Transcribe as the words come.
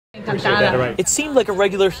It seemed like a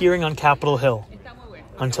regular hearing on Capitol Hill,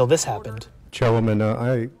 until this happened. Chairwoman,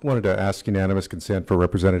 I wanted to ask unanimous consent for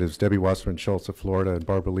Representatives Debbie Wasserman Schultz of Florida and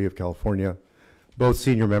Barbara Lee of California, both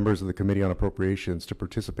senior members of the Committee on Appropriations, to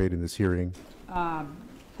participate in this hearing.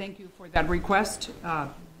 Thank you for that request.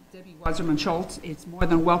 Debbie Wasserman Schultz, it's more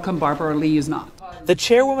than welcome. Barbara Lee is not. The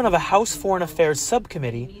chairwoman of a House Foreign Affairs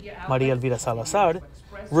subcommittee, Maria Elvira Salazar,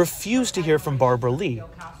 refused to hear from Barbara Lee,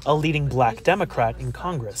 a leading black Democrat in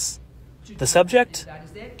Congress. The subject?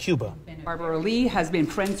 Cuba. Barbara Lee has been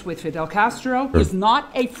friends with Fidel Castro, is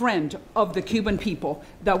not a friend of the Cuban people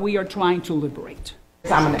that we are trying to liberate.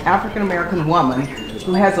 I'm an African-American woman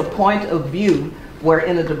who has a point of view where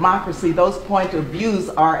in a democracy those point of views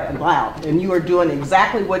are allowed. And you are doing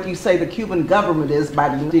exactly what you say the Cuban government is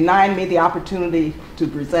by denying me the opportunity to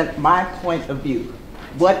present my point of view.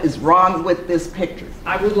 What is wrong with this picture?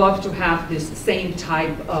 I would love to have this same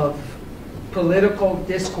type of political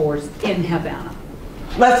discourse in Havana.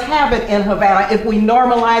 Let's have it in Havana if we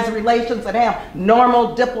normalize relations and have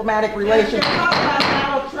normal diplomatic relations.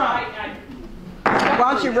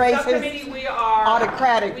 Why don't you raise his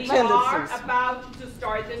autocratic tendencies?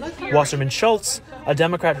 Wasserman Schultz, a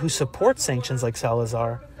Democrat who supports sanctions like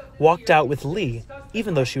Salazar, walked out with Lee,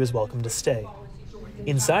 even though she was welcome to stay.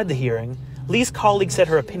 Inside the hearing, Lee's colleague said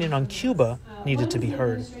her opinion on Cuba needed to be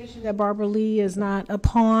heard. That Barbara Lee is not a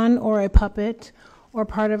pawn or a puppet or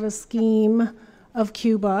part of a scheme of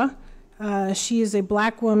Cuba. She is a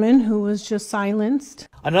black woman who was just silenced.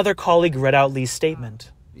 Another colleague read out Lee's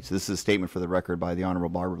statement. So this is a statement for the record by the Honorable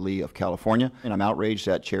Barbara Lee of California. And I'm outraged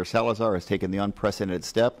that Chair Salazar has taken the unprecedented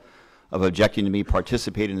step of objecting to me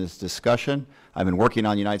participating in this discussion. I've been working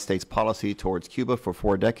on United States policy towards Cuba for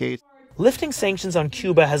 4 decades. Lifting sanctions on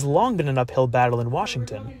Cuba has long been an uphill battle in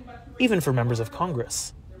Washington, even for members of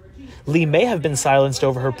Congress. Lee may have been silenced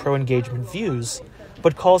over her pro-engagement views,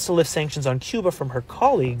 but calls to lift sanctions on Cuba from her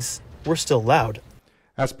colleagues were still loud.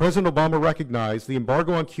 As President Obama recognized, the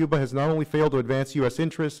embargo on Cuba has not only failed to advance U.S.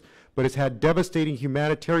 interests, but has had devastating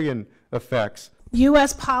humanitarian effects.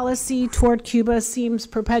 U.S. policy toward Cuba seems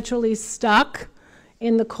perpetually stuck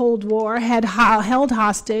in the Cold War, held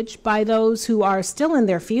hostage by those who are still in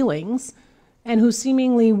their feelings and who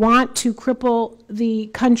seemingly want to cripple the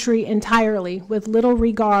country entirely with little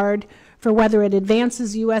regard for whether it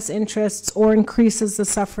advances U.S. interests or increases the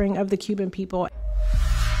suffering of the Cuban people.